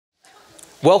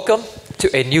Welcome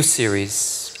to a new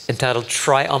series entitled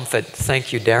Triumphant.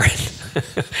 Thank you,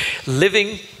 Darren.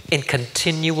 Living in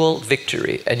continual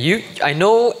victory. And I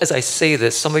know as I say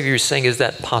this, some of you are saying, is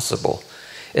that possible?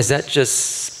 Is that just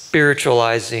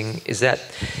spiritualizing? Is that,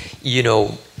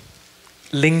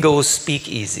 lingo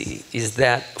speakeasy? Is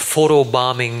that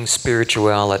photobombing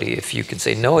spirituality, if you can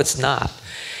say? No, it's not.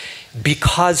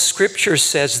 Because Scripture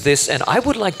says this, and I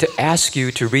would like to ask you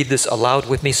to read this aloud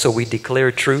with me so we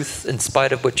declare truth in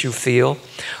spite of what you feel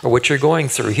or what you're going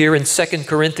through. Here in 2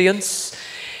 Corinthians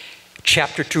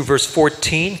chapter 2, verse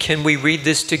 14, can we read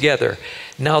this together?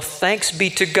 Now thanks be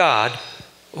to God.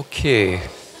 Okay.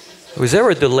 Was there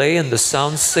a delay in the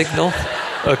sound signal?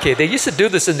 Okay, they used to do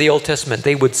this in the Old Testament.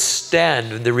 They would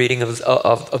stand in the reading of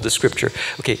the Scripture.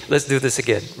 Okay, let's do this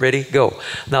again. Ready? Go.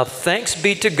 Now thanks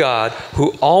be to God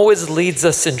who always leads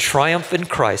us in triumph in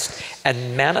Christ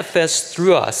and manifests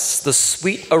through us the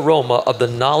sweet aroma of the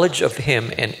knowledge of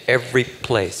Him in every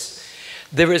place.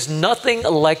 There is nothing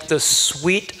like the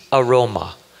sweet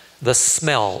aroma, the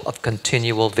smell of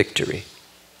continual victory.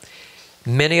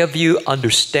 Many of you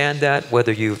understand that,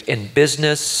 whether you're in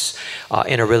business,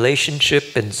 in a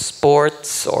relationship, in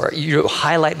sports, or you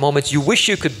highlight moments. You wish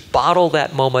you could bottle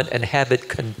that moment and have it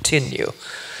continue.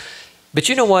 But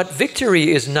you know what?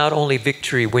 Victory is not only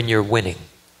victory when you're winning.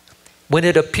 When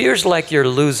it appears like you're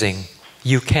losing,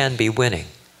 you can be winning.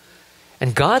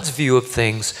 And God's view of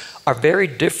things are very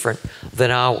different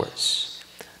than ours.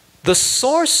 The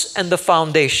source and the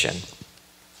foundation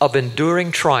of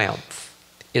enduring triumph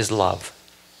is love.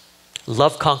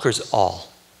 Love conquers all.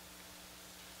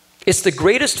 It's the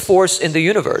greatest force in the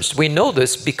universe. We know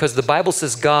this because the Bible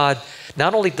says God,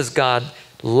 not only does God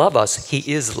love us,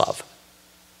 He is love.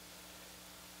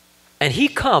 And He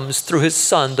comes through His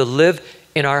Son to live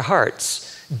in our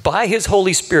hearts by His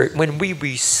Holy Spirit. When we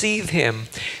receive Him,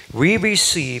 we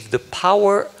receive the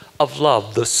power of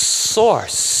love, the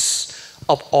source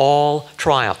of all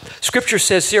triumph. Scripture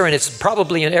says here, and it's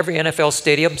probably in every NFL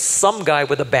stadium, some guy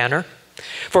with a banner.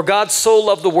 For God so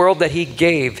loved the world that He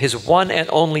gave His one and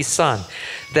only Son,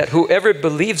 that whoever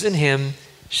believes in Him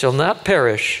shall not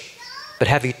perish, but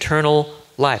have eternal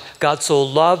life. God so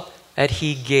loved that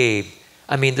He gave.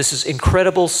 I mean, this is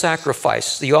incredible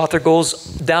sacrifice. The author goes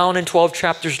down in 12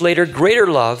 chapters later, greater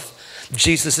love,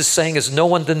 Jesus is saying, is no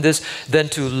one than this, than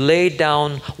to lay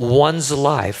down one's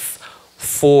life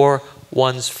for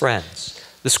one's friends.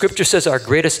 The Scripture says our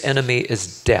greatest enemy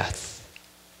is death.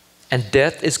 And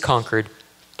death is conquered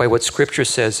by what Scripture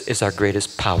says is our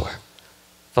greatest power,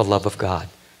 the love of God.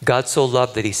 God so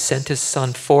loved that He sent His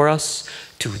Son for us,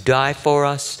 to die for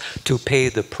us, to pay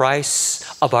the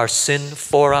price of our sin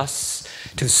for us,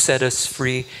 to set us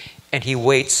free. And He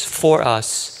waits for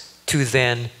us to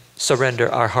then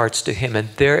surrender our hearts to Him. And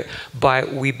thereby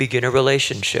we begin a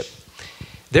relationship.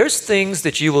 There's things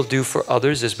that you will do for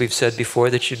others, as we've said before,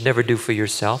 that you'd never do for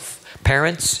yourself.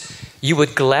 Parents, you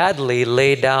would gladly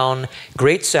lay down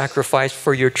great sacrifice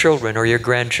for your children or your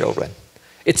grandchildren.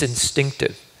 It's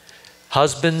instinctive.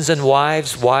 Husbands and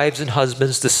wives, wives and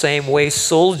husbands, the same way.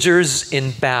 Soldiers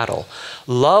in battle.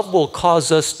 Love will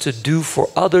cause us to do for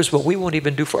others what we won't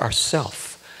even do for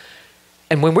ourselves.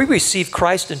 And when we receive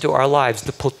Christ into our lives,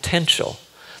 the potential,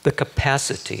 the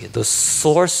capacity, the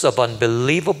source of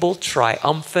unbelievable,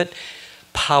 triumphant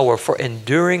power for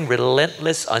enduring,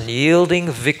 relentless, unyielding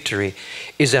victory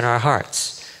is in our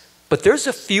hearts. But there's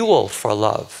a fuel for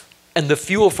love. And the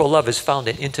fuel for love is found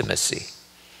in intimacy.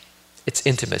 It's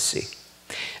intimacy.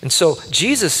 And so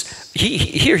Jesus,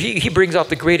 he brings out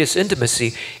the greatest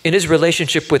intimacy in His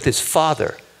relationship with His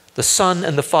Father. The Son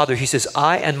and the Father. He says,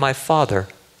 I and my Father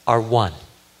are one.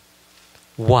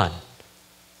 One.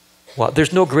 Well,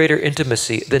 there's no greater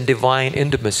intimacy than divine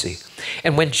intimacy.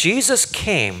 And when Jesus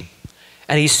came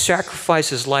and He sacrificed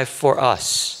His life for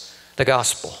us, the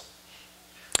gospel,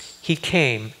 He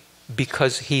came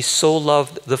because He so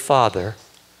loved the Father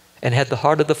and had the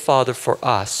heart of the Father for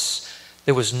us.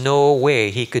 There was no way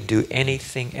He could do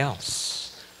anything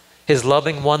else. His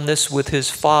loving oneness with His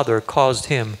Father caused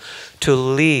Him to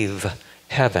leave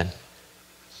heaven,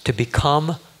 to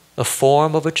become the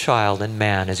form of a child and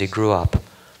man as He grew up.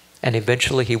 And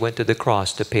eventually He went to the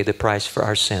cross to pay the price for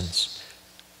our sins.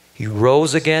 He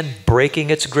rose again,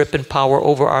 breaking its grip and power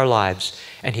over our lives.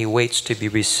 And He waits to be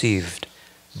received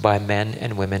by men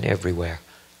and women everywhere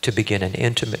to begin an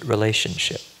intimate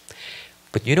relationship.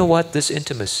 But you know what? This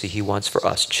intimacy He wants for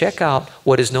us. Check out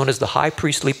what is known as the high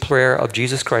priestly prayer of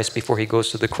Jesus Christ before He goes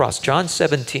to the cross. John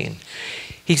 17.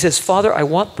 He says, Father, I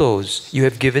want those You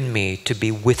have given Me to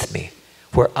be with Me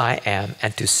where I am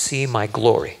and to see My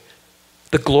glory.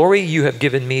 The glory You have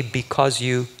given Me because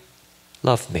You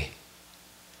love Me.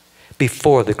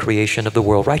 before the creation of the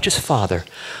world. Righteous Father,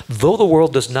 though the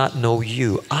world does not know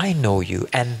you, I know you,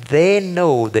 and they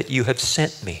know that you have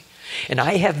sent me. And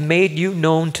I have made you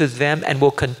known to them and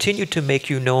will continue to make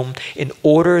you known in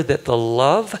order that the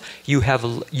love you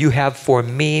have for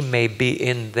me may be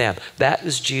in them. That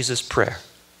is Jesus' prayer.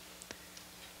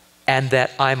 And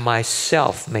that I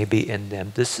myself may be in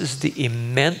them. This is the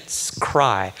immense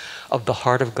cry of the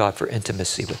heart of God for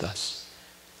intimacy with us.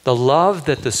 The love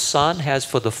that the Son has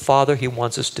for the Father, He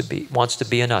wants to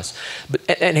be in us.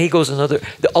 And He goes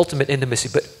the ultimate intimacy,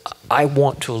 but I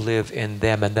want to live in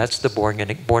them, and that's the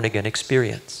born again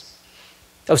experience.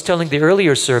 I was telling the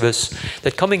earlier service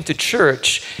that coming to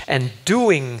church and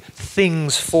doing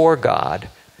things for God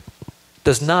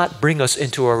does not bring us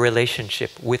into a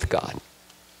relationship with God.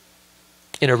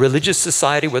 In a religious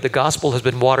society where the gospel has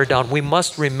been watered down, we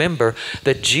must remember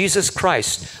that Jesus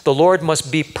Christ, the Lord,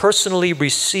 must be personally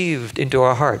received into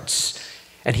our hearts.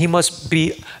 And He must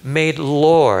be made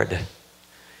Lord.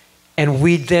 And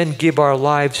we then give our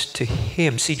lives to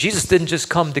Him. See, Jesus didn't just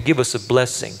come to give us a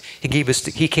blessing.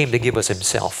 He came to give us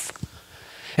Himself.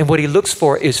 And what He looks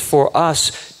for is for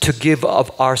us to give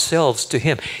of ourselves to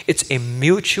Him. It's a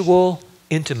mutual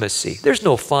intimacy. There's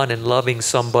no fun in loving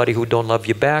somebody who don't love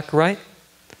you back, right?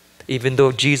 Even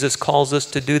though Jesus calls us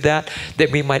to do that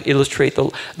we might illustrate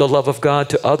the love of God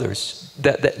to others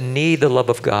that need the love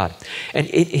of God. And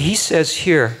He says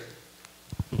here,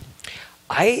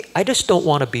 I just don't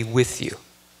want to be with you.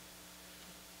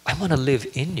 I want to live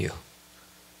in you.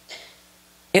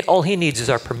 And all He needs is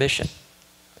our permission.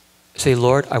 Say,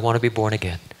 Lord, I want to be born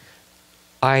again.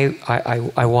 I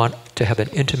want to have an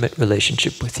intimate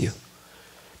relationship with you.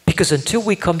 Because until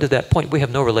we come to that point, we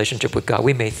have no relationship with God.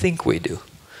 We may think we do.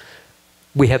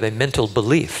 We have a mental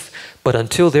belief, but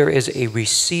until there is a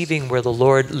receiving where the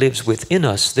Lord lives within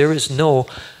us, there is no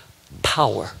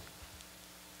power.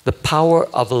 The power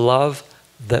of love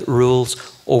that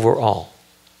rules over all.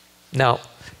 Now,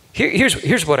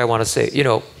 here's what I want to say. You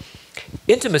know,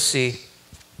 intimacy,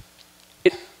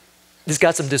 it's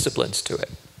got some disciplines to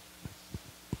it.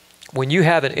 When you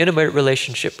have an intimate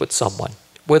relationship with someone,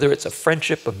 whether it's a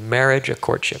friendship, a marriage, a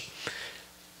courtship,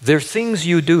 there are things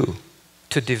you do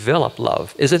to develop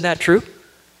love. Isn't that true?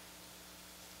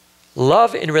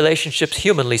 Love in relationships,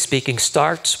 humanly speaking,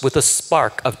 starts with a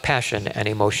spark of passion and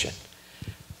emotion.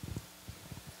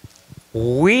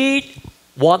 We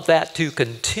want that to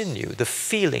continue. The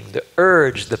feeling, the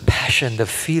urge, the passion, the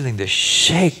feeling, the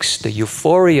shakes, the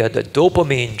euphoria, the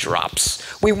dopamine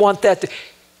drops. We want that to...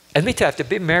 And me too, after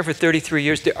being married for 33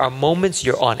 years, there are moments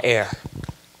you're on air.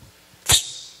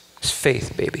 It's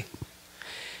faith, baby.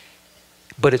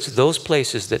 But it's those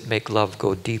places that make love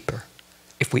go deeper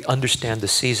if we understand the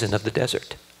season of the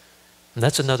desert. And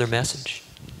that's another message.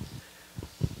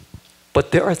 But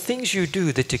there are things you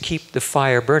do to keep the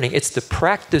fire burning. It's the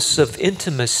practice of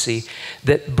intimacy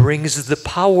that brings the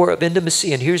power of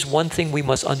intimacy. And here's one thing we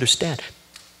must understand.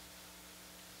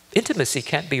 Intimacy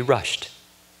can't be rushed.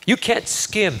 You can't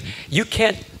skim. You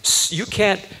can't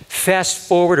fast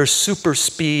forward or super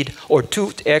speed or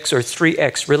 2x or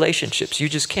 3x relationships. You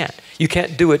just can't. You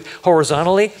can't do it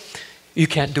horizontally. You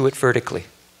can't do it vertically.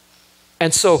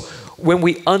 And so when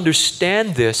we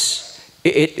understand this,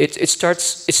 it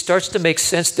starts to make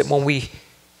sense that when we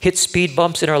hit speed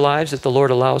bumps in our lives that the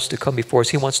Lord allows to come before us,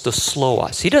 He wants to slow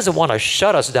us. He doesn't want to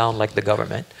shut us down like the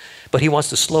government, but He wants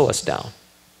to slow us down.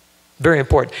 Very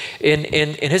important.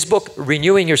 In his book,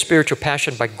 Renewing Your Spiritual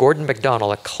Passion by Gordon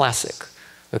MacDonald, a classic.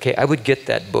 Okay, I would get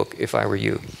that book if I were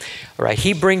you. All right,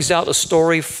 he brings out a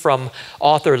story from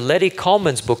author Letty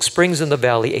Coleman's book, Springs in the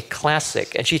Valley, a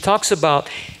classic. And she talks about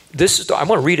this. I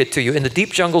want to read it to you. In the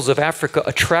deep jungles of Africa,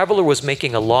 a traveler was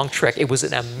making a long trek. It was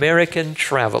an American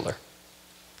traveler.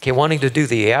 Okay, wanting to do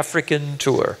the African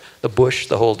tour, the bush,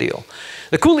 the whole deal.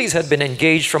 The coolies had been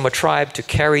engaged from a tribe to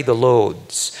carry the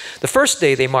loads. The first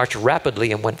day they marched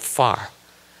rapidly and went far.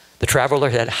 The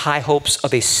traveler had high hopes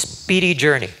of a speedy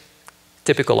journey,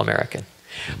 typical American.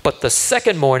 But the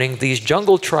second morning, these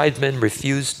jungle tribesmen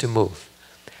refused to move.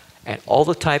 And all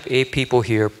the type A people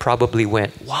here probably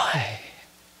went, why?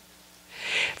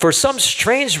 For some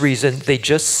strange reason, they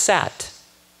just sat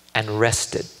and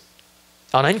rested.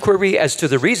 On inquiry as to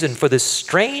the reason for this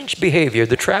strange behavior,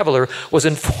 the traveler was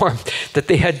informed that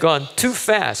they had gone too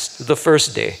fast the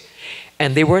first day,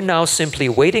 and they were now simply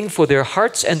waiting for their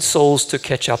hearts and souls to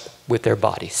catch up with their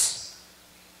bodies.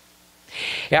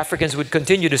 Africans would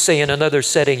continue to say in another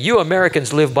setting, you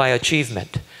Americans live by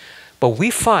achievement, but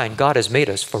we find God has made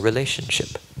us for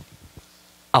relationship.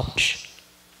 Ouch.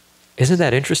 Isn't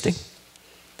that interesting?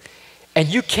 And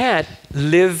you can't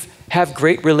live have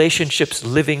great relationships,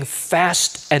 living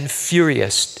fast and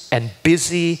furious and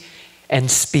busy and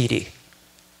speedy.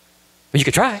 You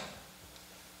could try.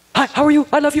 Hi, how are you?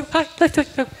 I love you. Hi,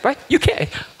 right? You can't.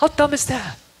 How dumb is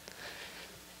that?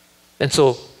 And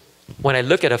so when I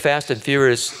look at a fast and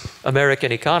furious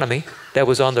American economy that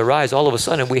was on the rise, all of a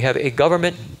sudden we have a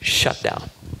government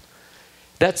shutdown.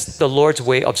 That's the Lord's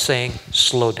way of saying,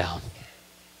 slow down.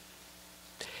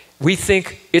 We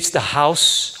think it's the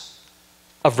House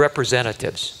of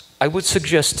Representatives. I would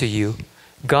suggest to you,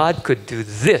 God could do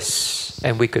this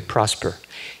and we could prosper.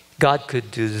 God could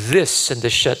do this and the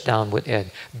shutdown would end.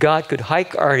 God could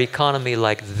hike our economy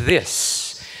like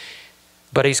this.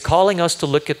 But He's calling us to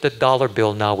look at the dollar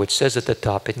bill now, which says at the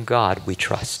top, in God we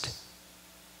trust.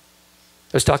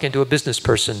 I was talking to a business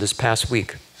person this past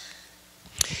week,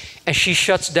 and she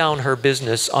shuts down her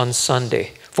business on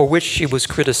Sunday, for which she was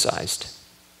criticized.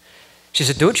 She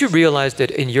said, don't you realize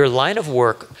that in your line of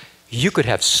work, you could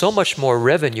have so much more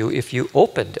revenue if you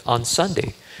opened on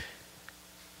Sunday?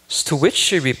 To which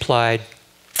she replied,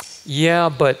 yeah,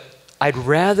 but I'd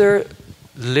rather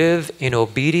live in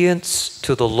obedience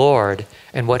to the Lord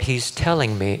and what He's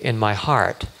telling me in my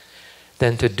heart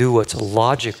than to do what's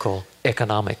logical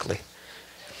economically.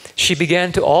 She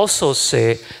began to also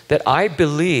say that I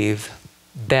believe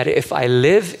that if I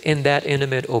live in that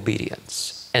intimate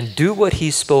obedience and do what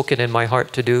He's spoken in my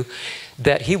heart to do,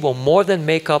 that He will more than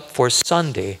make up for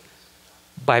Sunday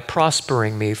by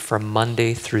prospering me from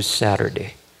Monday through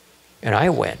Saturday. And I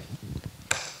went,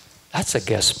 that's a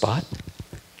guest spot.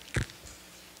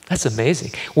 That's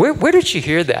amazing. Where did she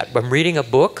hear that? I'm reading a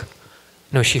book?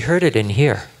 No, she heard it in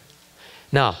here.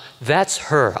 Now, that's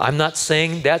her. I'm not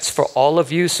saying that's for all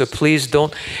of you, so please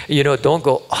don't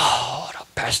go, oh,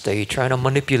 Pastor, you're trying to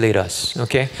manipulate us,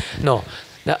 okay? No,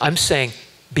 I'm saying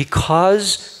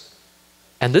because,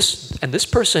 and this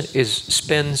person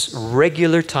spends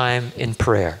regular time in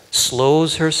prayer,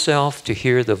 slows herself to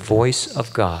hear the voice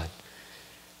of God.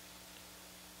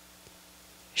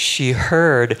 She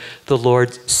heard the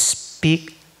Lord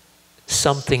speak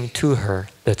something to her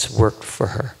that's worked for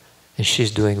her. And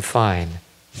she's doing fine.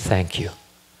 Thank you.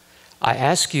 I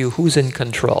ask you, who's in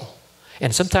control?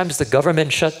 And sometimes the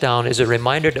government shutdown is a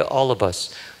reminder to all of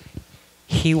us.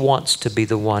 He wants to be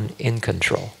the one in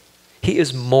control. He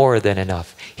is more than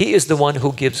enough. He is the one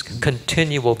who gives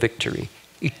continual victory,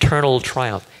 eternal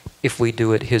triumph, if we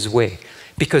do it His way.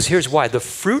 Because here's why. The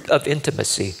fruit of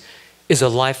intimacy is a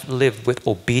life lived with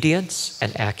obedience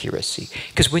and accuracy.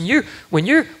 Because when you're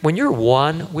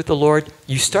one with the Lord,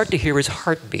 you start to hear His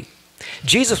heartbeat.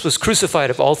 Jesus was crucified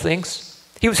of all things.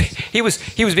 He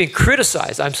was being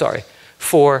criticized,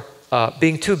 for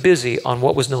being too busy on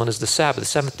what was known as the Sabbath, the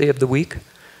seventh day of the week.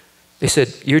 They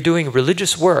said, you're doing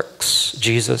religious works,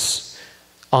 Jesus,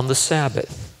 on the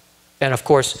Sabbath. And of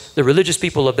course, the religious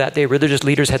people of that day, religious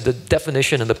leaders, had the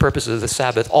definition and the purpose of the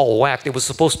Sabbath all whacked. It was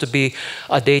supposed to be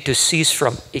a day to cease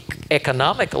from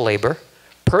economic labor,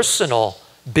 personal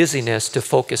busyness, to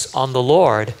focus on the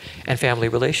Lord and family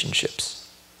relationships.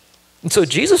 And so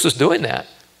Jesus was doing that.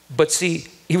 But see,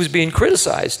 He was being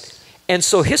criticized. And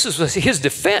so this was His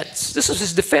defense. This was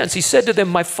His defense. He said to them,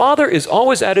 my Father is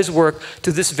always at His work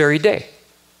to this very day.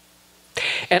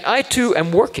 And I too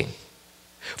am working.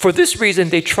 For this reason,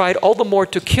 they tried all the more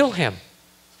to kill Him.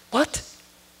 What?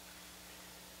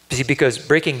 See, because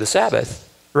breaking the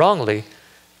Sabbath wrongly,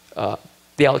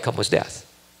 the outcome was death.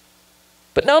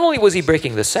 But not only was He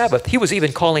breaking the Sabbath, He was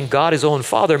even calling God His own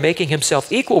Father, making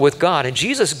Himself equal with God. And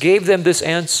Jesus gave them this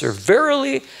answer,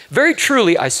 verily, very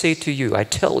truly, I say to you, I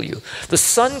tell you, the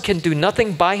Son can do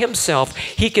nothing by Himself.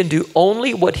 He can do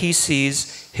only what He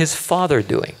sees His Father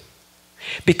doing.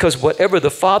 Because whatever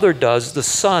the Father does, the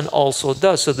Son also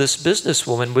does. So this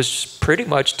businesswoman was pretty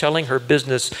much telling her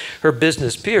business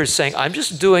peers, saying, I'm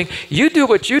just doing, you do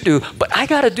what you do, but I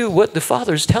got to do what the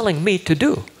Father's telling me to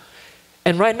do.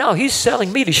 And right now, He's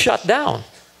telling me to shut down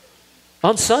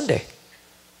on Sunday.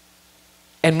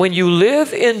 And when you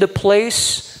live in the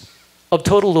place of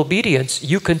total obedience,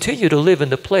 you continue to live in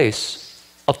the place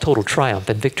of total triumph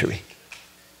and victory.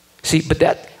 See, but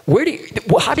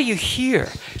how do you hear?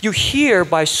 You hear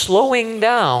by slowing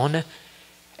down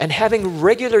and having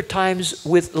regular times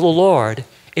with the Lord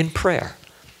in prayer.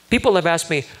 People have asked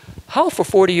me, how for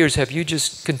 40 years have you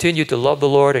just continued to love the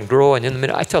Lord and grow? And in the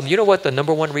minute, I tell them, you know what the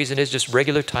number one reason is? Just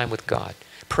regular time with God.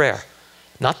 Prayer.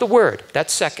 Not the Word.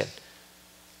 That's second.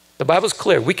 The Bible's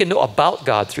clear. We can know about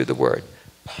God through the Word.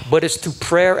 But it's through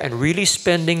prayer and really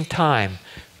spending time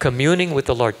communing with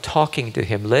the Lord, talking to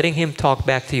Him, letting Him talk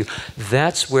back to you.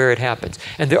 That's where it happens.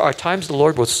 And there are times the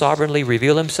Lord will sovereignly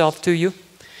reveal Himself to you.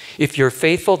 If you're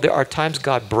faithful, there are times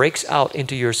God breaks out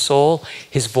into your soul.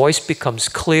 His voice becomes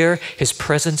clear. His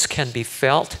presence can be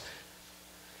felt.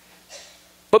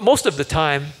 But most of the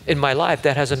time in my life,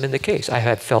 that hasn't been the case. I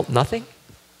have felt nothing.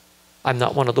 I'm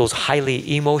not one of those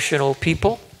highly emotional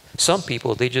people. Some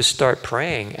people, they just start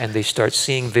praying and they start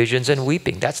seeing visions and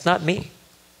weeping. That's not me.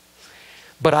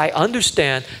 But I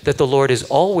understand that the Lord is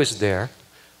always there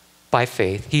by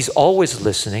faith. He's always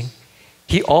listening.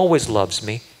 He always loves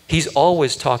me. He's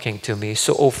always talking to me.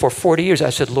 So for 40 years, I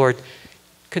said, Lord,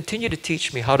 continue to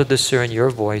teach me how to discern your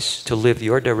voice, to live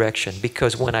your direction.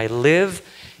 Because when I live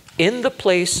in the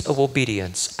place of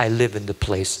obedience, I live in the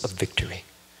place of victory.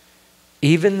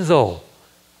 Even though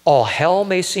all hell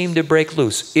may seem to break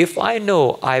loose, if I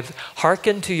know I've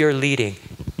hearkened to your leading,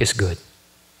 it's good.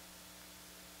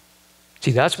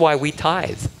 See, that's why we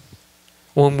tithe.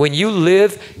 When you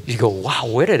live, you go, wow,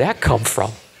 where did that come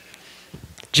from?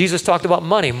 Jesus talked about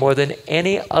money more than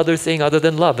any other thing other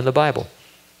than love in the Bible.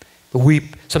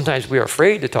 Sometimes we are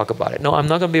afraid to talk about it. No, I'm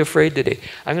not going to be afraid today.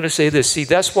 I'm going to say this. See,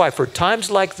 that's why for times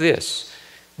like this,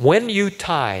 when you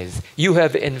tithe, you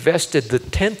have invested the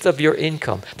 10th of your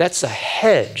income. That's a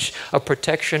hedge of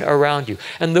protection around you.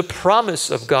 And the promise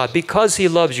of God, because He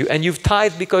loves you, and you've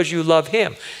tithed because you love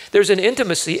Him, there's an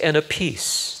intimacy and a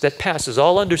peace that passes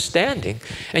all understanding.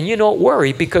 And you don't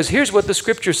worry, because here's what the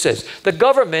Scripture says. The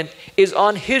government is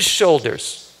on His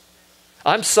shoulders.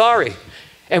 I'm sorry.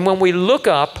 And when we look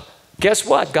up, guess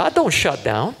what? God don't shut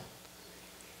down.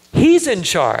 He's in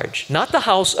charge, not the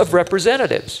House of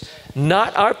Representatives,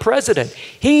 not our president.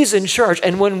 He's in charge.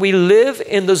 And when we live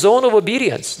in the zone of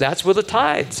obedience, that's where the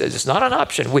tithe says. It's not an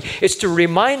option. It's to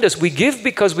remind us we give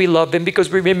because we love Him, because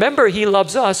we remember He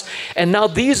loves us. And now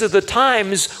these are the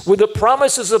times where the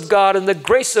promises of God and the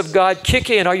grace of God kick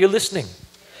in. Are you listening?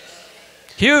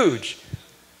 Huge.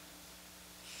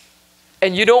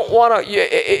 And you don't want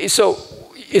to, so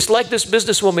it's like this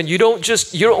businesswoman. You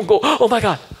don't go, oh my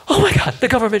God, the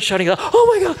government's shutting down.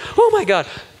 Oh my God.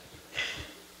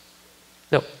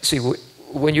 No, see,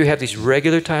 when you have these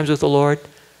regular times with the Lord,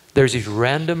 there's these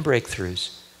random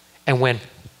breakthroughs. And when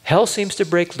hell seems to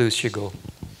break loose, you go,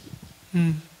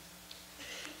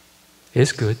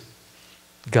 it's good.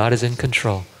 God is in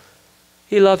control.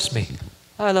 He loves me.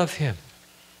 I love Him.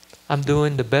 I'm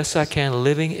doing the best I can,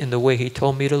 living in the way He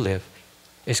told me to live.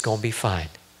 It's going to be fine.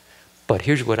 But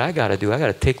here's what I got to do. I got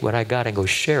to take what I got and go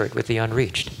share it with the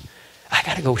unreached. I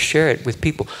got to go share it with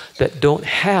people that don't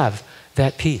have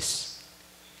that peace.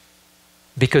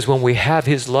 Because when we have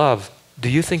His love, do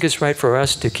you think it's right for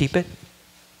us to keep it?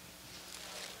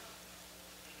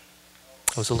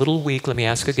 I was a little weak. Let me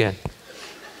ask again.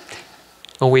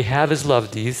 When we have His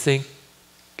love, do you think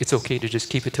it's okay to just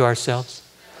keep it to ourselves?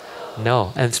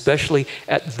 No. And especially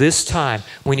at this time,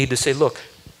 we need to say, look,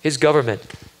 His government,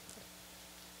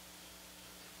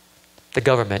 the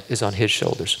government is on His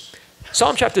shoulders.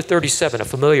 Psalm chapter 37, a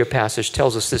familiar passage,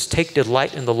 tells us this: take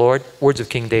delight in the Lord, words of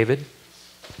King David.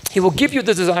 He will give you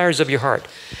the desires of your heart.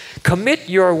 Commit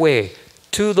your way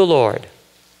to the Lord.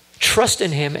 Trust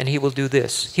in Him and He will do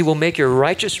this. He will make your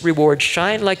righteous reward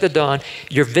shine like the dawn,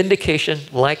 your vindication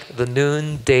like the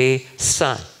noonday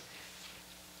sun.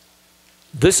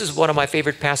 This is one of my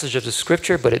favorite passages of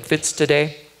Scripture, but it fits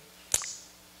today.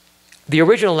 The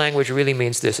original language really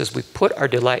means this: as we put our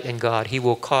delight in God, He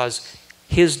will cause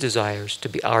His desires to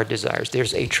be our desires.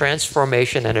 There's a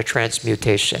transformation and a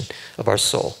transmutation of our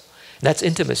soul. And that's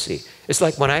intimacy. It's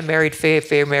like when I married Faye,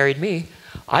 Faye married me,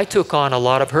 I took on a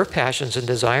lot of her passions and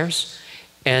desires,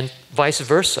 and vice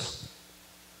versa.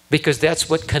 Because that's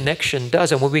what connection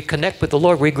does. And when we connect with the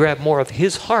Lord, we grab more of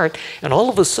His heart, and all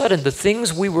of a sudden, the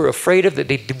things we were afraid of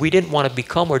that we didn't want to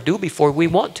become or do before, we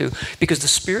want to, because the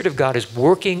Spirit of God is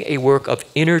working a work of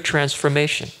inner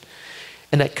transformation.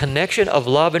 And that connection of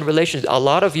love and relations. A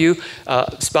lot of you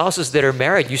spouses that are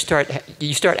married, you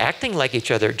start acting like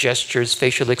each other. Gestures,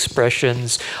 facial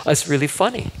expressions. It's really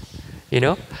funny, you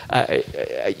know.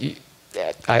 I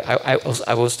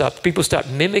will stop. People start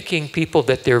mimicking people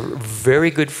that they're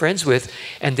very good friends with,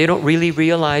 and they don't really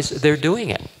realize they're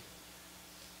doing it.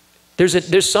 There's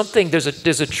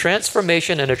a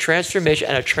transformation and a transformation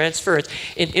and a transference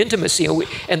in intimacy.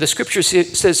 And the Scripture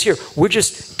says here, we're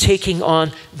just taking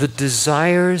on the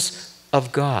desires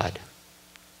of God.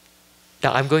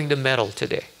 Now, I'm going to meddle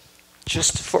today,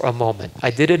 just for a moment. I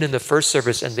did it in the first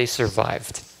service and they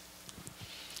survived.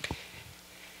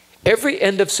 Every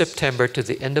end of September to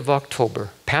the end of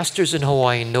October, pastors in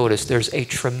Hawaii notice there's a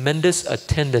tremendous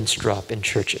attendance drop in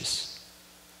churches.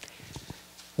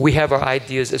 We have our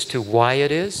ideas as to why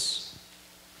it is,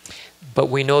 but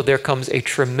we know there comes a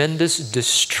tremendous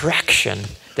distraction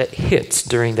that hits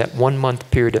during that 1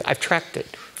 month period. I've tracked it.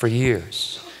 for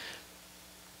years.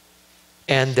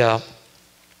 And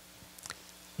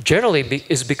generally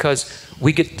is because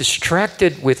we get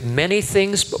distracted with many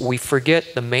things, but we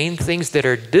forget the main things that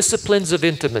are disciplines of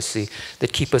intimacy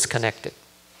that keep us connected.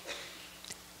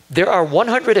 There are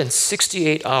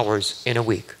 168 hours in a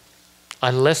week,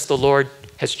 unless the Lord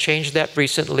has changed that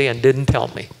recently and didn't tell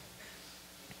me.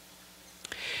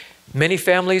 Many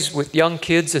families with young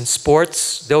kids in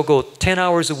sports, they'll go 10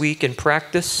 hours a week in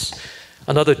practice,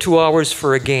 another 2 hours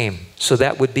for a game. So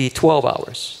that would be 12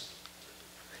 hours.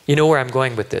 You know where I'm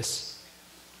going with this.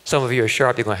 Some of you are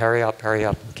sharp. You're going, hurry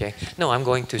up, okay? No, I'm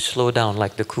going to slow down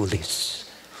like the coolies.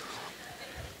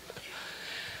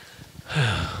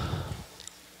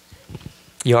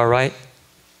 You all right?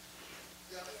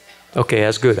 Okay,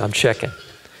 that's good. I'm checking.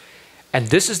 And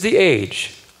this is the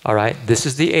age, all right? This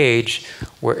is the age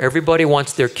where everybody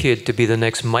wants their kid to be the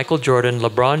next Michael Jordan,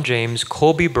 LeBron James,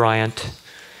 Kobe Bryant,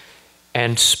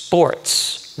 and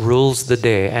sports rules the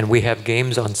day. And we have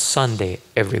games on Sunday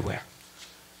everywhere.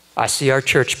 I see our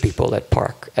church people at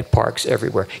parks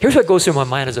everywhere. Here's what goes through my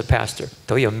mind as a pastor.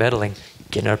 Though you're meddling,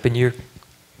 getting up in your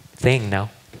thing now.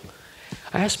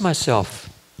 I ask myself,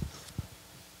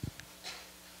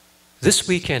 this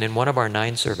weekend in one of our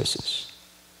 9 services,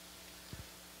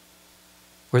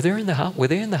 were they in the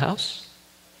house?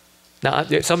 Now,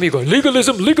 some of you go,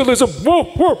 legalism,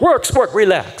 work, sport,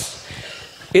 relax.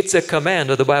 It's a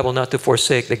command of the Bible not to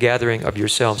forsake the gathering of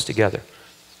yourselves together.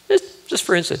 Just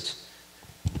for instance,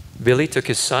 Billy took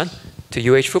his son to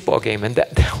UH football game, and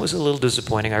that was a little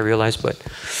disappointing, I realize, but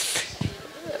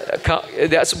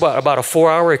that's about a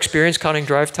 4-hour experience counting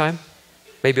drive time,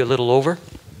 maybe a little over.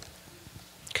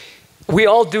 We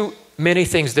all do many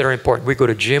things that are important. We go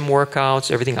to gym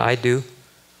workouts, everything I do.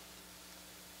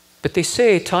 But they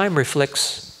say time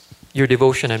reflects your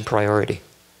devotion and priority.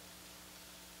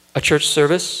 A church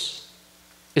service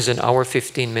is an hour,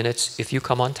 15 minutes if you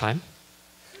come on time.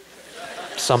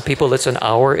 Some people, it's an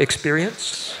hour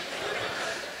experience.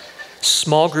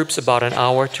 Small groups, about an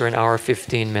hour to an hour,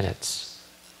 15 minutes.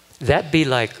 That'd be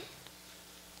like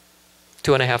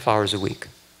 2.5 hours a week.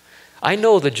 I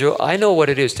know what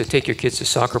it is to take your kids to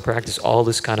soccer practice, all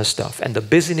this kind of stuff, and the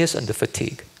busyness and the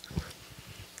fatigue.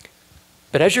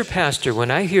 But as your pastor,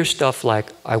 when I hear stuff like,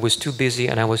 I was too busy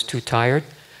and I was too tired,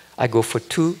 I go for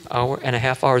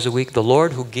 2.5 hours a week. The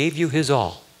Lord who gave you his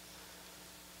all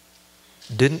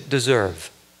didn't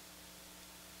deserve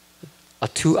a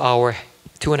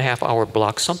 2.5 hour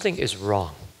block. Something is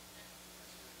wrong.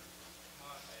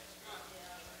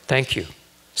 Thank you.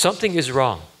 Something is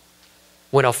wrong.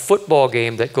 When a football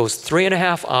game that goes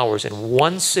 3.5 hours in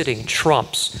one sitting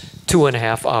trumps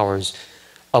 2.5 hours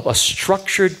of a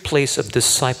structured place of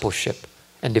discipleship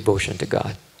and devotion to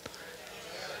God.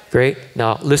 Great.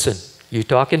 Now listen, you're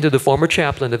talking to the former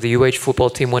chaplain of the UH football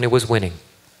team when it was winning.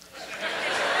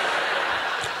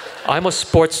 I'm a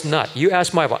sports nut. You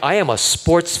ask my wife. I am a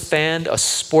sports fan, a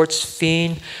sports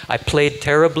fiend. I played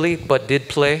terribly, but did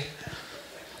play.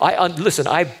 Listen,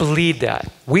 I bleed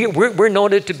that. We're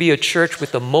noted to be a church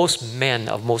with the most men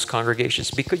of most congregations.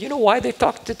 Because you know why they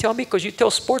tell me? Because you tell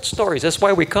sports stories. That's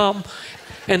why we come.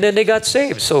 And then they got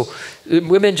saved. So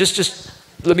women, just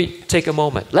let me take a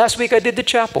moment. Last week I did the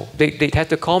chapel. They had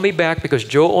to call me back because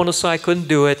Joe Onosai couldn't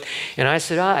do it. And I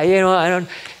said, I don't.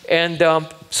 And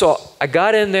so I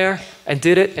got in there and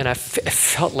did it. And it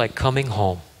felt like coming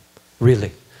home.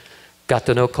 Really. Got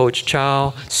to know Coach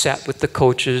Chow, sat with the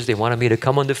coaches. They wanted me to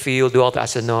come on the field, do all that. I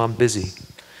said, no, I'm busy.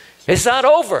 It's not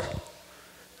over.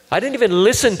 I didn't even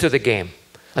listen to the game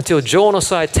until Joe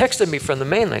Onosai texted me from the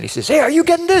mainland. He says, hey, are you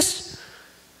getting this?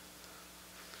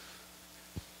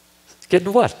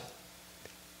 Getting what?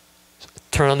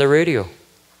 Turn on the radio.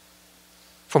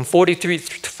 From 42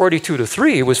 to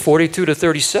 3, it was 42 to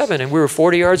 37, and we were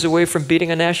 40 yards away from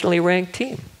beating a nationally ranked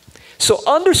team. So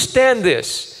understand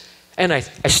this. And I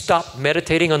stopped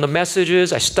meditating on the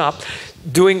messages. I stopped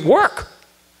doing work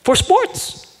for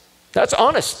sports. That's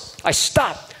honest. I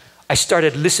stopped. I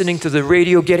started listening to the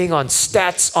radio, getting on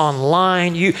stats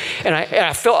online.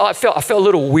 I felt a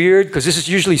little weird because this is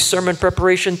usually sermon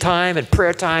preparation time and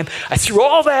prayer time. I threw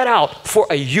all that out for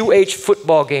a UH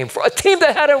football game for a team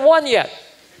that hadn't won yet.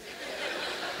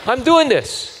 I'm doing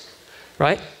this,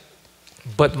 right?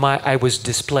 But I was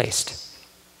displaced.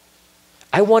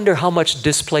 I wonder how much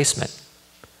displacement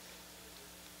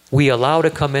we allow to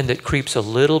come in that creeps a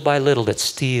little by little, that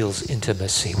steals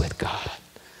intimacy with God.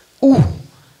 Ooh,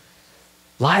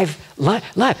 live.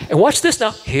 And watch this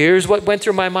now. Here's what went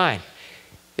through my mind.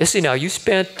 You see now, you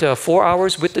spent 4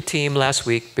 hours with the team last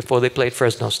week before they played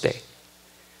Fresno State.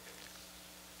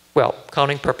 Well,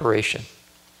 counting preparation.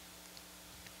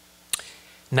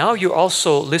 now you're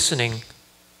also listening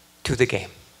to the game.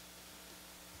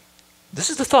 This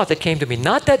is the thought that came to me.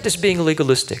 Not that this being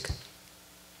legalistic.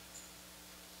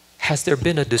 Has there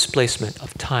been a displacement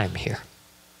of time here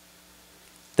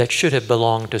that should have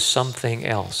belonged to something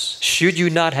else? Should you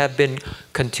not have been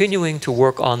continuing to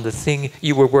work on the thing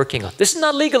you were working on? This is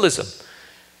not legalism.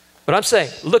 But I'm saying,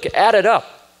 look, add it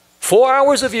up. 4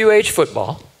 hours of UH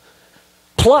football,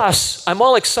 plus I'm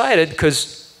all excited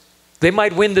because they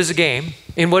might win this game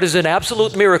in what is an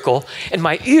absolute miracle, and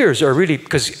my ears are really,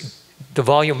 because the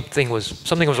volume thing was,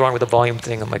 something was wrong with the volume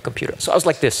thing on my computer. So I was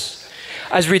like this.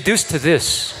 I was reduced to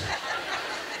this.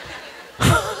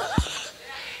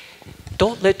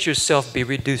 Don't let yourself be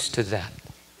reduced to that.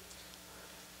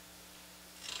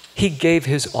 He gave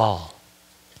his all.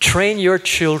 Train your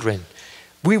children.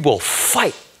 We will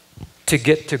fight to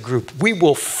get to group. We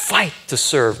will fight to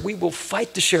serve. We will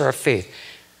fight to share our faith.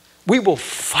 We will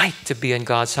fight to be in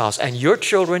God's house. And your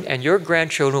children and your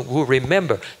grandchildren will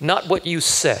remember not what you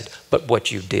said, but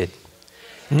what you did.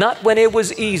 Not when it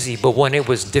was easy, but when it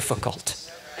was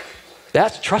difficult.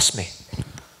 Trust me.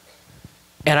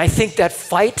 And I think that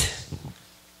fight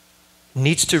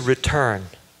needs to return,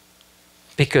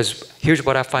 because here's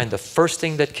what I find: the first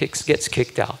thing that gets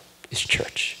kicked out is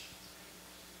church.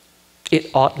 It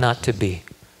ought not to be.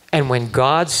 And when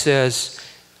God says,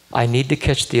 I need to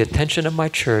catch the attention of my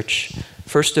church,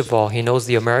 first of all, he knows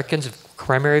the Americans'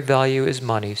 primary value is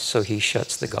money, so he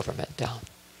shuts the government down.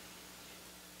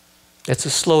 It's a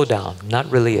slowdown, not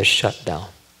really a shutdown.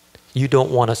 You don't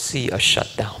want to see a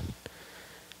shutdown.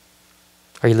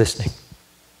 Are you listening?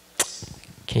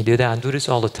 Can you do that? I do this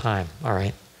all the time, all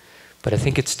right? But I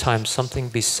think it's time something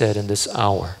be said in this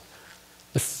hour.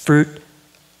 The fruit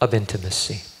of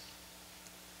intimacy.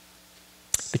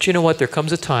 But you know what? There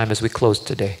comes a time as we close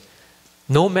today.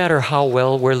 No matter how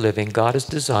well we're living, God has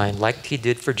designed, like he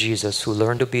did for Jesus, who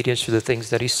learned obedience through the things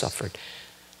that he suffered.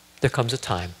 There comes a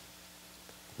time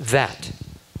that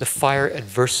the fire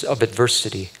of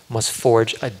adversity must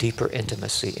forge a deeper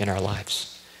intimacy in our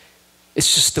lives.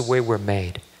 It's just the way we're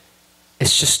made.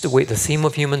 It's just the way, the theme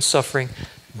of human suffering,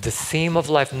 the theme of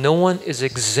life. No one is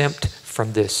exempt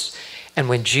from this. And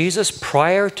when Jesus,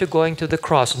 prior to going to the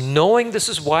cross, knowing this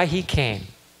is why he came,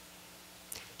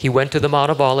 he went to the Mount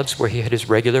of Olives where he had his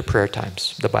regular prayer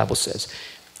times, the Bible says.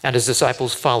 And his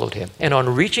disciples followed him. And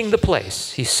on reaching the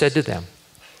place, he said to them,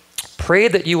 pray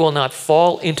that you will not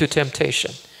fall into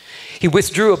temptation. He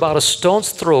withdrew about a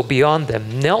stone's throw beyond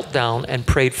them, knelt down and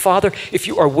prayed, Father, if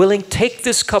you are willing, take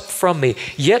this cup from me,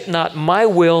 yet not my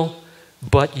will,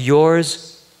 but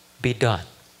yours be done.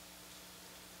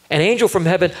 An angel from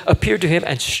heaven appeared to him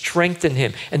and strengthened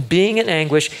him. And being in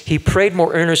anguish, he prayed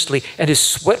more earnestly, and his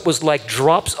sweat was like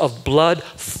drops of blood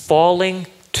falling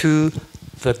to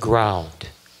the ground.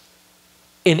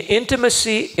 In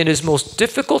intimacy, in his most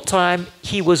difficult time,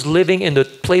 he was living in the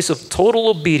place of total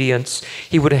obedience.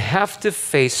 He would have to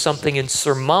face something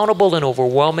insurmountable and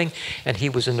overwhelming, and he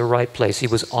was in the right place. He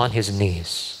was on his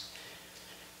knees.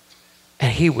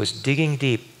 And he was digging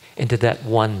deep into that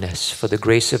oneness for the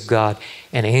grace of God,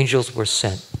 and angels were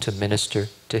sent to minister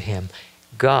to him.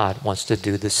 God wants to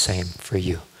do the same for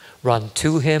you. Run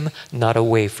to him, not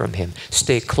away from him.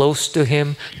 Stay close to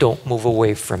him. Don't move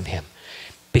away from him.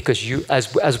 Because you,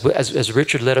 as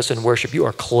Richard led us in worship, you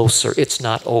are closer. It's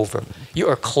not over. You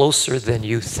are closer than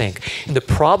you think. And the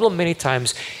problem many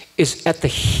times is at the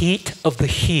heat of the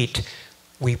heat,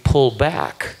 we pull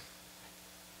back.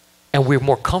 And we're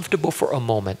more comfortable for a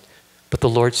moment. But the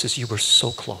Lord says, you were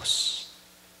so close.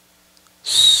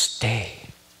 Stay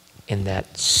in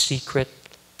that secret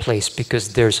place,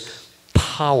 because there's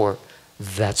power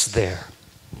that's there.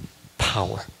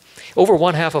 Power. Over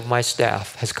one half of my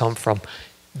staff has come from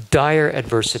dire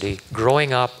adversity,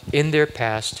 growing up in their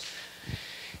past.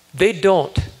 They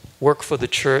don't work for the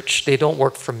church. They don't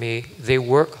work for me. They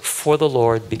work for the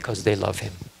Lord because they love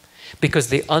him. Because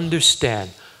they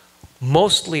understand.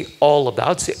 Mostly all of them, I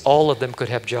would say all of them could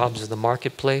have jobs in the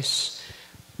marketplace.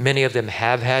 Many of them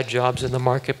have had jobs in the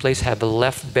marketplace, have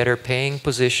left better paying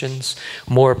positions,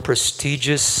 more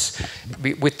prestigious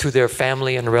to their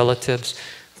family and relatives.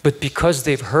 But because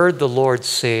they've heard the Lord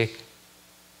say,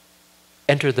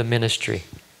 enter the ministry,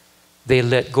 they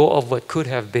let go of what could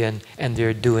have been, and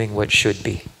they're doing what should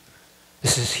be.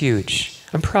 This is huge.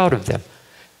 I'm proud of them.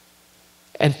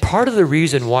 And part of the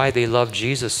reason why they love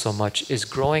Jesus so much is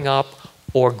growing up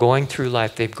or going through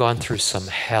life, they've gone through some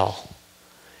hell.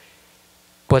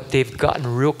 But they've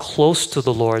gotten real close to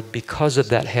the Lord because of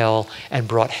that hell and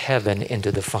brought heaven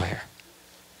into the fire.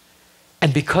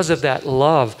 And because of that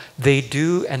love, they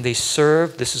do and they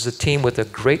serve. This is a team with a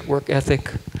great work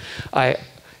ethic.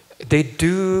 They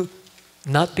do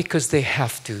Not because they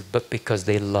have to, but because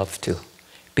they love to.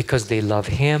 Because they love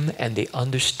Him and they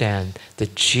understand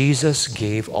that Jesus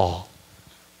gave all.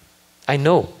 I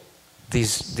know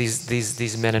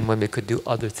these men and women could do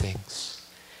other things.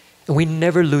 And we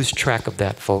never lose track of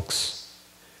that, folks.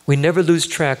 We never lose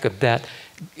track of that.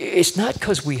 It's not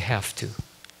because we have to,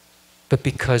 but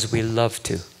because we love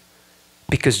to.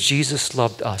 Because Jesus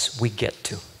loved us, we get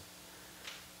to.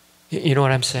 You know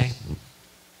what I'm saying?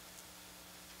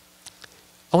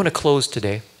 I want to close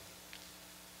today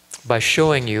by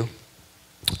showing you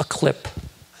a clip.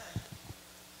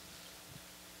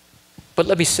 But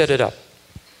let me set it up.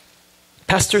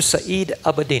 Pastor Saeed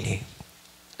Abedini,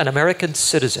 an American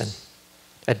citizen,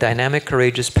 a dynamic,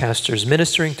 courageous pastor, is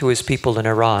ministering to his people in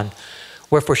Iran,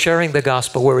 where for sharing the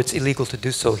gospel where it's illegal to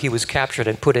do so, he was captured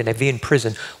and put in Evin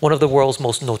prison, one of the world's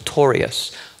most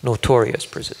notorious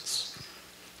prisons.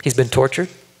 He's been tortured.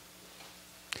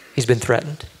 He's been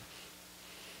threatened.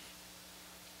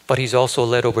 But he's also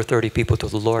led over 30 people to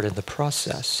the Lord in the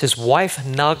process. His wife,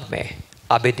 Nagme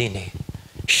Abedini,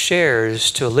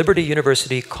 shares to a Liberty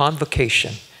University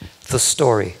convocation the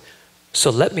story. So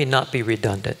let me not be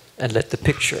redundant and let the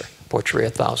picture portray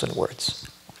 1,000 words.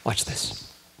 Watch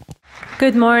this.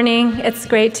 Good morning. It's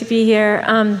great to be here.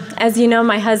 As you know,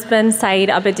 my husband, Saeed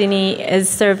Abedini, is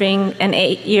serving an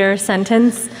 8-year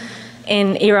sentence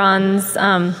in Iran's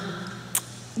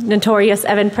notorious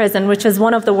Evin prison, which is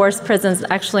one of the worst prisons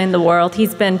actually in the world.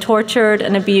 He's been tortured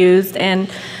and abused and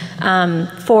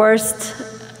forced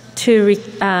to,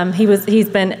 he's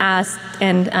been asked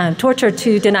and tortured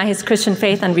to deny his Christian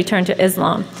faith and return to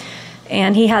Islam.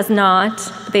 And he has not.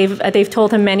 They've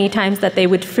told him many times that they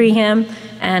would free him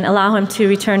and allow him to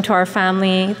return to our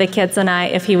family, the kids and I,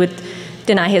 if he would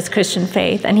deny his Christian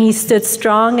faith. And he stood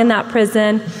strong in that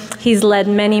prison. He's led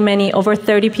many, over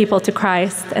 30 people to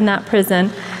Christ in that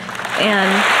prison.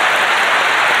 And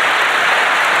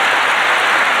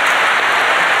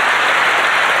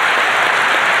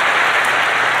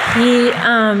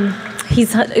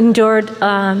he's endured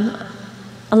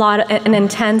an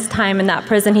intense time in that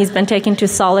prison. He's been taken to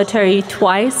solitary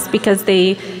twice because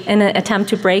in an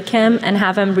attempt to break him and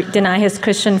have him deny his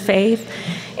Christian faith.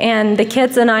 And the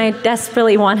kids and I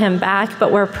desperately want him back,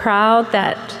 but we're proud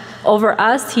that over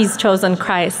us, he's chosen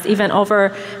Christ. Even over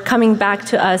coming back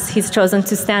to us, he's chosen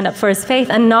to stand up for his faith,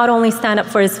 and not only stand up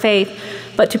for his faith,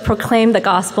 but to proclaim the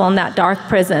gospel in that dark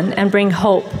prison and bring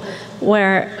hope,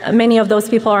 where many of those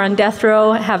people are on death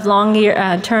row, have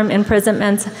long-term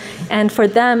imprisonments. And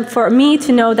for me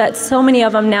to know that so many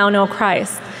of them now know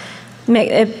Christ,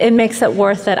 it makes it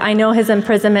worth it. I know his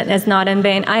imprisonment is not in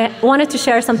vain. I wanted to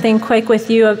share something quick with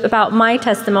you about my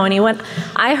testimony. When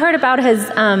I heard about his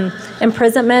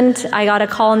imprisonment, I got a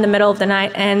call in the middle of the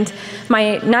night, and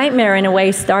my nightmare in a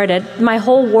way started. My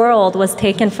whole world was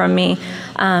taken from me.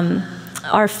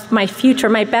 My future,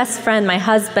 my best friend, my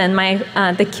husband,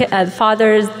 the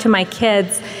fathers to my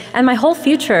kids, and my whole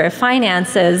future,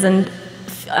 finances and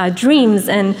dreams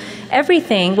and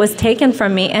everything was taken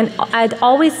from me. And I'd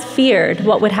always feared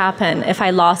what would happen if I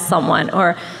lost someone,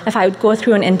 or if I would go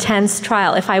through an intense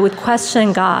trial, if I would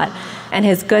question God and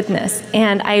his goodness.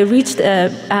 And I reached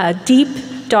a deep,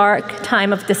 dark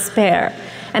time of despair.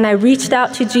 And I reached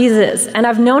out to Jesus, and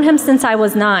I've known him since I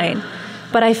was 9.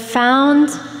 But I found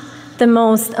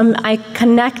I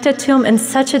connected to him in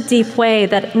such a deep way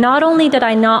that not only did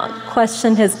I not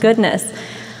question his goodness,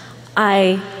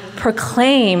 I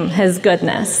proclaim his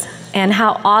goodness and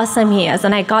how awesome he is.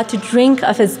 And I got to drink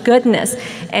of his goodness,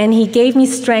 and he gave me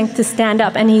strength to stand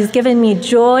up, and he's given me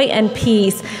joy and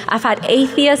peace. I've had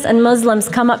atheists and Muslims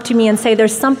come up to me and say, there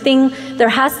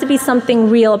has to be something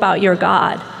real about your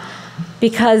God,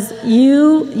 because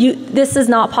this is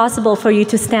not possible for you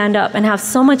to stand up and have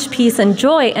so much peace and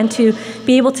joy and to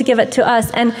be able to give it to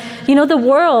us. And you know, the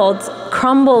world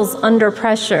crumbles under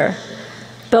pressure,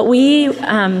 but we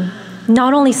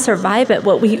not only survive it,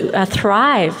 but we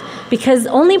thrive, because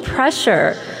only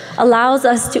pressure allows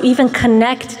us to even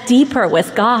connect deeper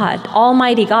with God,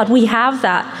 Almighty God. We have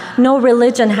that. No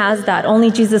religion has that. Only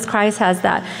Jesus Christ has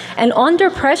that. And under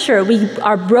pressure, we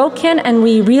are broken, and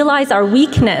we realize our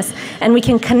weakness, and we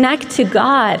can connect to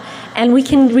God, and we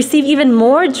can receive even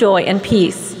more joy and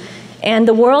peace. And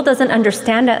the world doesn't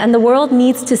understand that, and the world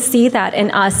needs to see that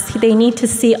in us. They need to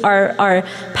see our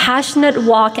passionate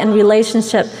walk and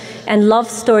relationship and love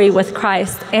story with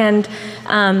Christ. And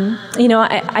you know,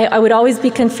 I would always be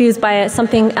confused by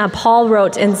something Paul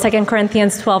wrote in 2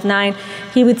 Corinthians 12:9.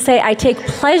 He would say, I take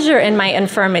pleasure in my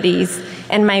infirmities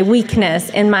and my weakness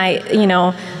and my,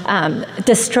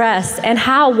 distress. And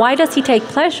why does he take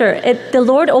pleasure? The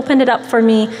Lord opened it up for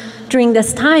me during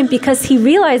this time, because he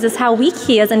realizes how weak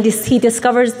he is, and he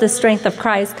discovers the strength of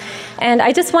Christ. And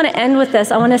I just want to end with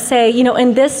this. I want to say,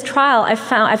 in this trial,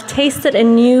 I've tasted a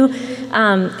new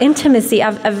intimacy.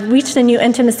 I've reached a new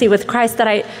intimacy with Christ that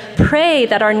I pray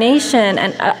that our nation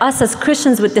and us as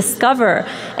Christians would discover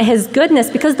his goodness,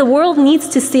 because the world needs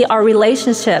to see our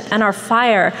relationship and our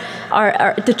fire,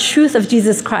 the truth of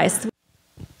Jesus Christ.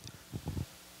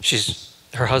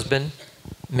 Her husband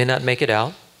may not make it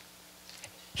out.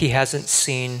 He hasn't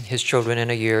seen his children in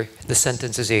a year. The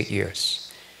sentence is 8 years.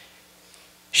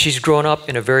 She's grown up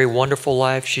in a very wonderful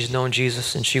life. She's known Jesus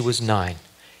since she was 9.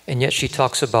 And yet she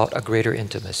talks about a greater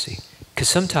intimacy. Because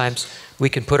sometimes we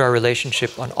can put our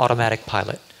relationship on automatic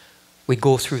pilot. We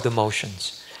go through the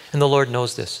motions. And the Lord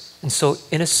knows this. And so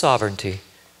in his sovereignty,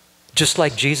 just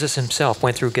like Jesus himself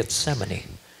went through Gethsemane,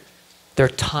 there are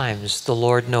times the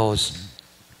Lord knows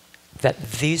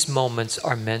that these moments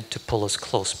are meant to pull us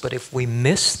close. But if we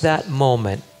miss that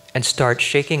moment and start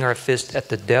shaking our fist at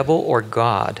the devil or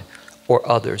God or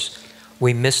others,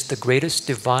 we miss the greatest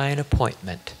divine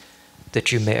appointment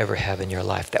that you may ever have in your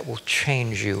life that will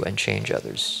change you and change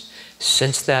others.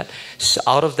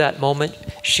 Out of that moment,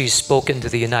 she's spoken to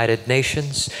the United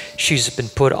Nations. She's been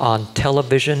put on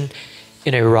television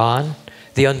in Iran.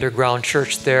 The underground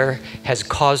church there has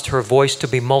caused her voice to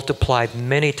be multiplied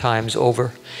many times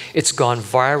over. It's gone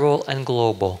viral and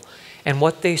global. And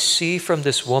what they see from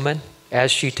this woman,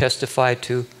 as she testified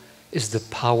to, is the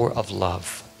power of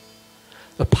love.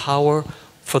 The power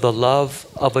for the love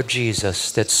of a Jesus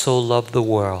that so loved the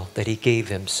world that he gave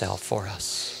himself for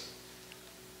us.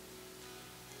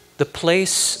 The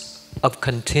place of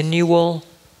continual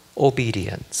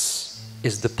obedience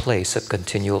is the place of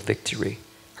continual victory.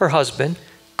 Her husband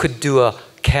could do a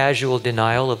casual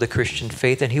denial of the Christian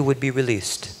faith and he would be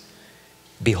released.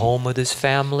 Be home with his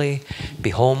family, be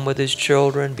home with his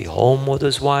children, be home with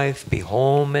his wife, be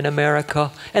home in America,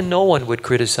 and no one would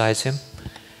criticize him.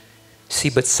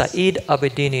 See, but Said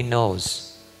Abedini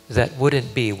knows that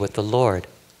wouldn't be what the Lord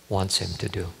wants him to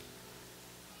do.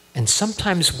 And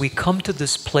sometimes we come to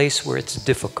this place where it's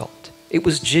difficult. It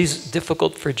was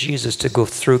difficult for Jesus to go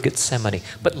through Gethsemane,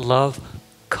 but love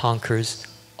conquers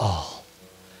all.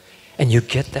 And you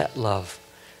get that love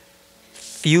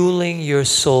fueling your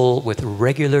soul with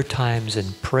regular times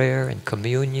in prayer and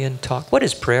communion, talk. What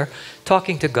is prayer?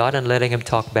 Talking to God and letting him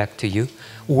talk back to you,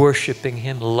 worshiping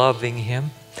him, loving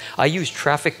him. I use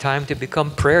traffic time to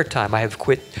become prayer time. I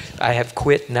have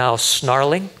quit now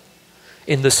snarling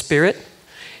in the Spirit,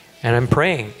 and I'm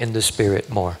praying in the Spirit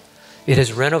more. It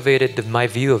has renovated my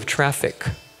view of traffic.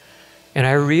 And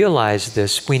I realize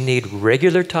this, we need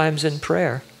regular times in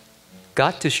prayer.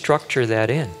 Got to structure that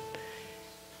in,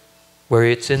 where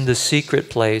it's in the secret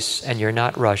place and you're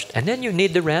not rushed. And then you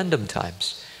need the random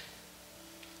times.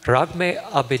 Ragme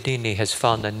Abedini has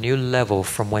found a new level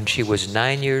from when she was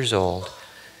 9 years old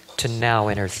to now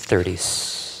in her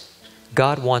 30s.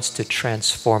 God wants to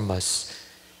transform us,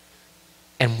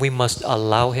 and we must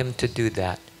allow him to do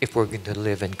that if we're going to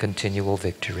live in continual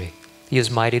victory. He is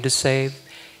mighty to save.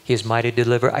 He is mighty to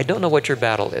deliver. I don't know what your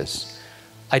battle is.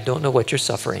 I don't know what your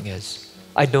suffering is.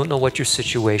 I don't know what your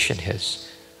situation is.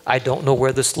 I don't know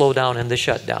where the slowdown and the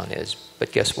shutdown is.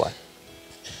 But guess what?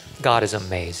 God is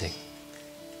amazing.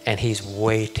 And he's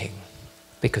waiting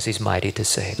because he's mighty to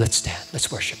save. Let's stand. Let's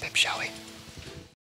worship him, shall we?